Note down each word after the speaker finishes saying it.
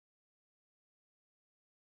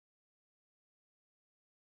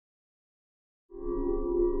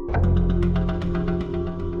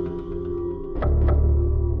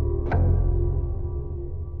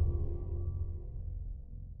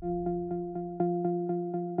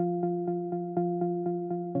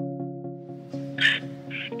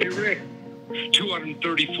Hey, Rick,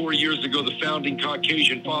 234 years ago, the founding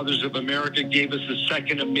Caucasian fathers of America gave us the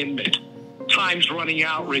Second Amendment. Time's running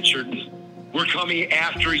out, Richard. We're coming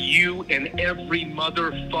after you and every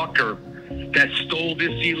motherfucker that stole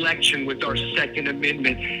this election with our Second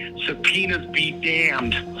Amendment. Subpoenas be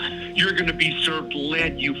damned. You're going to be served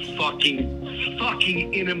lead, you fucking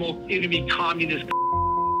enemy communist.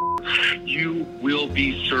 You will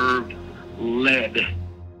be served lead.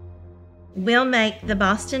 We'll make the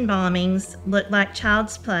Boston bombings look like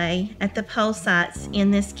child's play at the poll sites in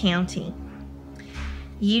this county.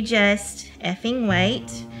 You just effing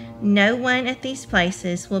wait. No one at these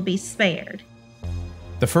places will be spared.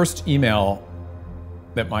 The first email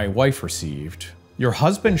that my wife received, your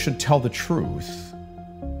husband should tell the truth,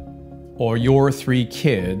 or your 3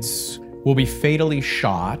 kids will be fatally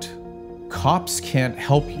shot. Cops can't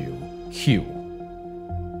help you. Q.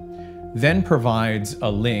 Then provides a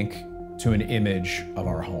link to an image of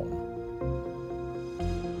our home.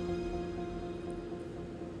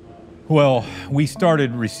 Well, we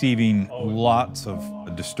started receiving lots of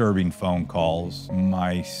disturbing phone calls.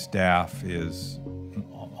 My staff is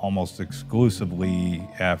almost exclusively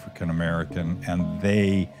African American, and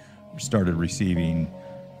they started receiving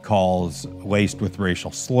calls laced with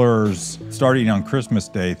racial slurs. Starting on Christmas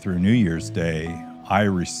Day through New Year's Day, I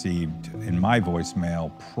received in my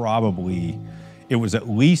voicemail probably, it was at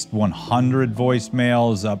least 100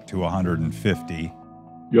 voicemails up to 150.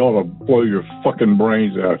 You ought to blow your fucking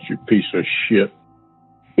brains out, you piece of shit.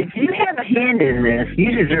 If you have a hand in this,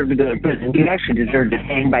 you deserve to go to prison. You actually deserve to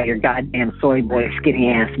hang by your goddamn soy boy skinny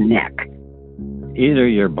ass neck. Either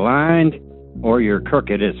you're blind or you're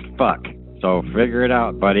crooked as fuck. So figure it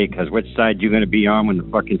out, buddy, because which side you going to be on when the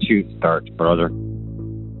fucking shoot starts, brother?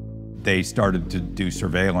 They started to do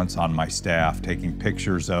surveillance on my staff, taking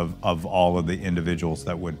pictures of all of the individuals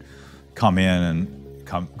that would come in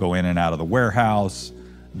and go in and out of the warehouse.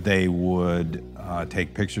 They would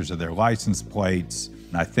take pictures of their license plates.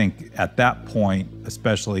 And I think at that point,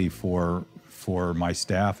 especially for my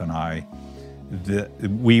staff and I,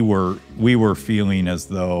 we were feeling as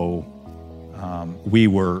though we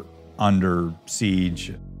were under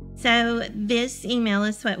siege. So this email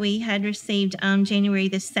is what we had received on January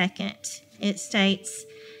the 2nd. It states,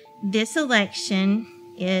 this election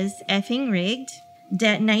is effing rigged.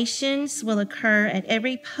 Detonations will occur at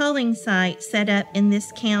every polling site set up in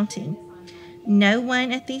this county. No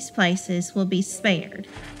one at these places will be spared.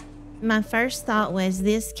 My first thought was,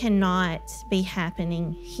 this cannot be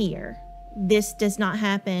happening here. This does not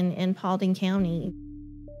happen in Paulding County.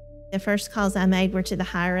 The first calls I made were to the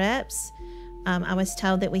higher-ups. I was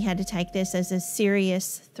told that we had to take this as a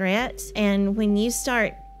serious threat. And when you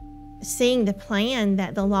start seeing the plan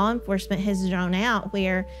that the law enforcement has drawn out,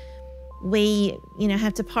 where we,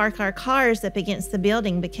 have to park our cars up against the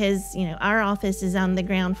building because, our office is on the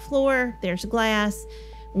ground floor. There's glass,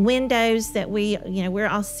 windows that we're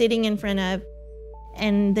all sitting in front of.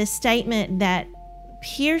 And the statement that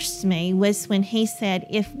pierced me was when he said,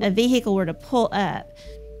 if a vehicle were to pull up,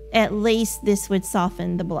 at least this would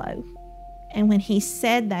soften the blow. And when he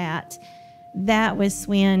said that, that was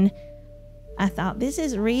when I thought, this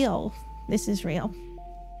is real. This is real.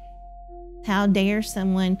 How dare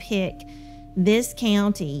someone pick this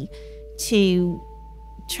county to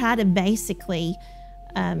try to basically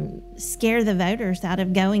scare the voters out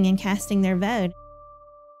of going and casting their vote?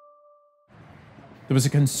 There was a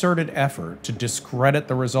concerted effort to discredit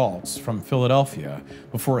the results from Philadelphia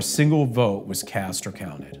before a single vote was cast or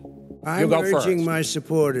counted. I'm urging my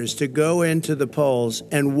supporters to go into the polls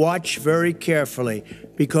and watch very carefully,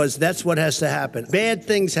 because that's what has to happen. Bad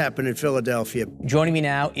things happen in Philadelphia. Joining me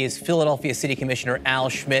now is Philadelphia City Commissioner Al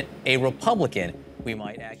Schmidt, a Republican. We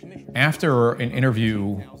might add Commissioner. After an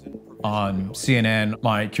interview on CNN,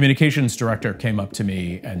 my communications director came up to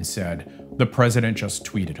me and said, the president just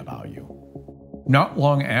tweeted about you. Not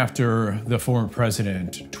long after the former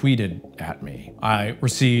president tweeted at me, I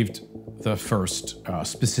received the first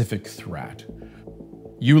specific threat.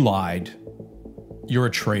 You lied. You're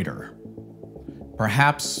a traitor.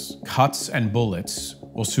 Perhaps cuts and bullets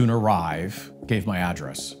will soon arrive. Gave my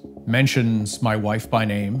address. Mentions my wife by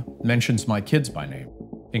name. Mentions my kids by name,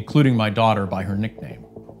 including my daughter by her nickname.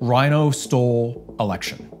 Rhino stole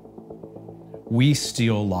election. We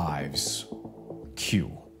steal lives.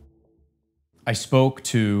 Q. I spoke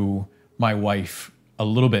to my wife a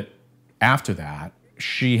little bit after that.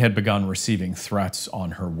 She had begun receiving threats on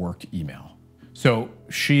her work email. So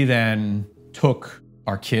she then took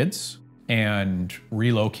our kids and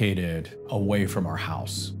relocated away from our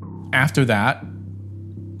house. After that,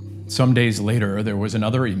 some days later, there was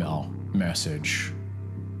another email message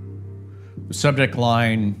The subject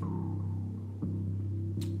line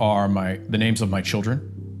are the names of my children.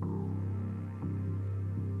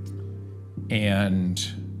 And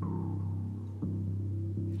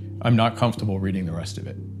I'm not comfortable reading the rest of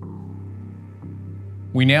it.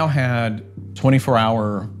 We now had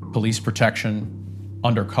 24-hour police protection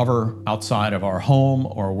undercover outside of our home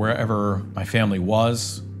or wherever my family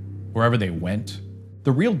was, wherever they went.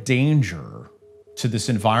 The real danger to this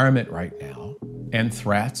environment right now, and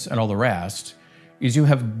threats and all the rest, is you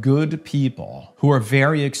have good people who are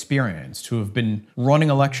very experienced, who have been running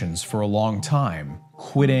elections for a long time,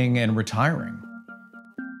 quitting and retiring.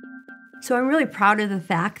 So I'm really proud of the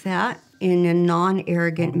fact that, in a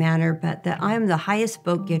non-arrogant manner, but that I am the highest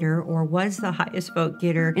vote getter, or was the highest vote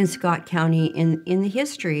getter in Scott County in the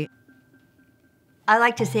history. I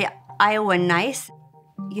like to say Iowa nice.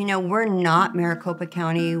 You know, we're not Maricopa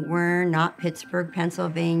County, we're not Pittsburgh,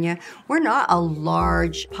 Pennsylvania, we're not a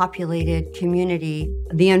large populated community.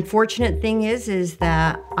 The unfortunate thing is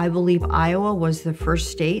that I believe Iowa was the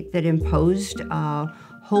first state that imposed a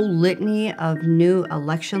whole litany of new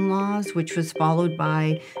election laws, which was followed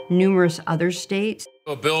by numerous other states.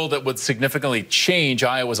 A bill that would significantly change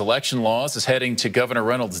Iowa's election laws is heading to Governor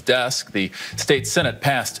Reynolds' desk. The state Senate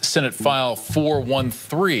passed Senate File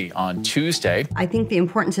 413 on Tuesday. I think the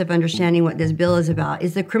importance of understanding what this bill is about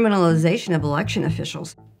is the criminalization of election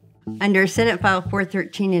officials. Under Senate File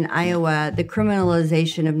 413 in Iowa, the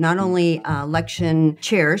criminalization of not only election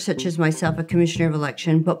chairs, such as myself, a commissioner of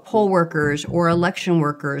election, but poll workers or election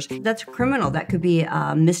workers, that's criminal. That could be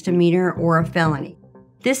a misdemeanor or a felony.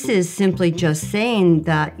 This is simply just saying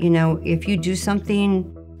that, you know, if you do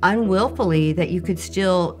something unwillfully, that you could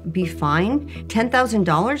still be fined.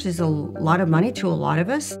 $10,000 is a lot of money to a lot of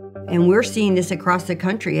us. And we're seeing this across the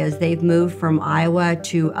country as they've moved from Iowa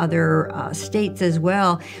to other states as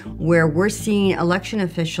well, where we're seeing election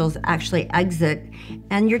officials actually exit,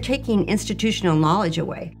 and you're taking institutional knowledge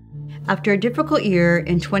away. After a difficult year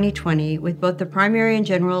in 2020, with both the primary and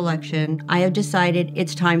general election, I have decided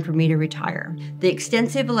it's time for me to retire. The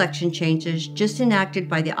extensive election changes just enacted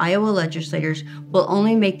by the Iowa legislators will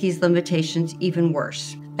only make these limitations even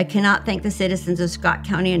worse. I cannot thank the citizens of Scott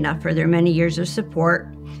County enough for their many years of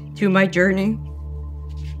support through my journey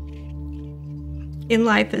in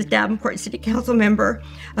life as Davenport City Council member,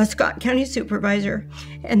 a Scott County supervisor,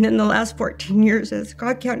 and then the last 14 years as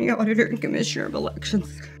Scott County auditor and commissioner of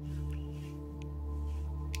elections.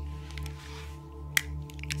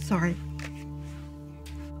 Sorry.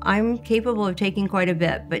 I'm capable of taking quite a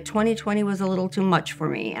bit, but 2020 was a little too much for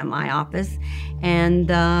me at my office, and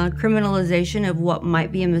the criminalization of what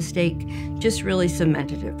might be a mistake just really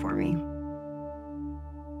cemented it for me.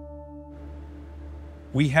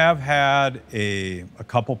 We have had a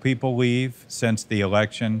couple people leave since the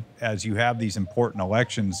election. As you have these important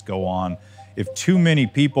elections go on, if too many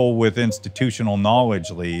people with institutional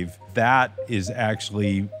knowledge leave, that is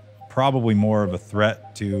actually probably more of a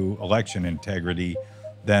threat to election integrity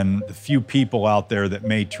than the few people out there that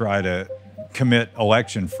may try to commit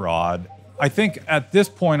election fraud. I think at this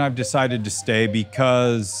point I've decided to stay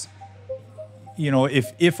because, you know,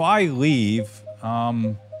 if I leave,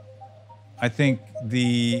 I think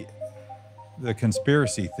the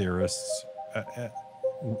conspiracy theorists,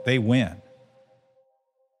 they win.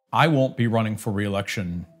 I won't be running for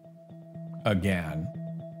re-election again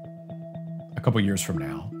a couple years from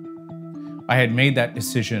now. I had made that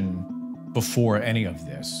decision before any of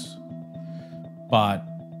this, but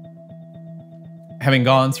having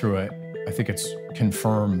gone through it, I think it's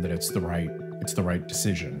confirmed that it's the right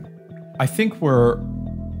decision. I think we're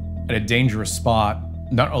at a dangerous spot,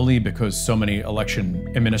 not only because so many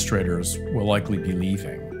election administrators will likely be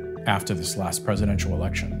leaving after this last presidential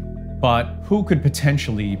election, but who could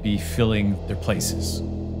potentially be filling their places.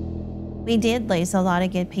 We did lose a lot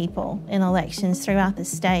of good people in elections throughout the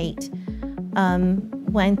state.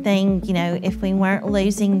 One thing, you know, if we weren't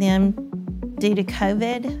losing them due to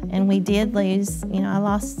COVID, and we did lose, you know, I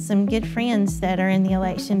lost some good friends that are in the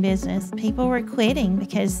election business. People were quitting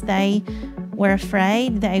because they were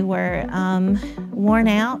afraid, they were worn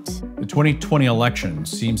out. The 2020 election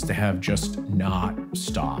seems to have just not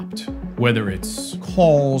stopped. Whether it's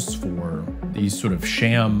calls for these sort of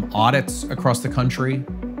sham audits across the country,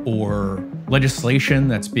 or legislation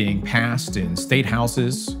that's being passed in state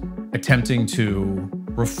houses attempting to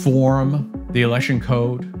reform the election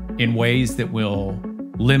code in ways that will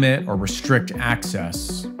limit or restrict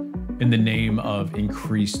access in the name of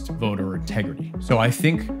increased voter integrity. So I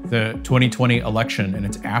think the 2020 election and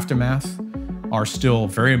its aftermath are still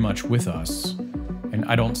very much with us, and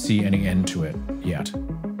I don't see any end to it yet.